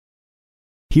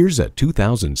Here's a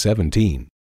 2017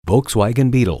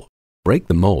 Volkswagen Beetle. Break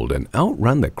the mold and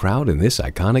outrun the crowd in this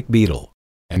iconic Beetle.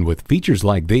 And with features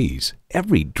like these,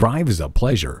 every drive is a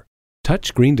pleasure.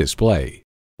 Touchscreen display,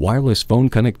 wireless phone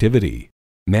connectivity,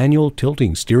 manual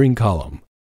tilting steering column,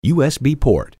 USB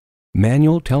port,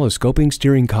 manual telescoping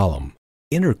steering column,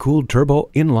 intercooled turbo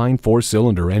inline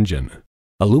 4-cylinder engine,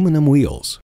 aluminum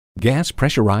wheels, gas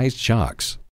pressurized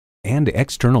shocks, and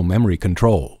external memory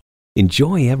control.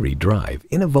 Enjoy every drive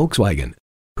in a Volkswagen.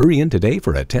 Hurry in today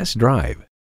for a test drive.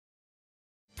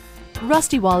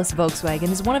 Rusty Wallis Volkswagen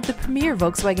is one of the premier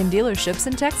Volkswagen dealerships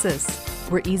in Texas.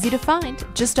 We're easy to find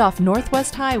just off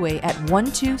Northwest Highway at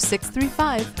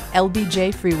 12635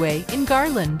 LBJ Freeway in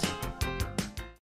Garland.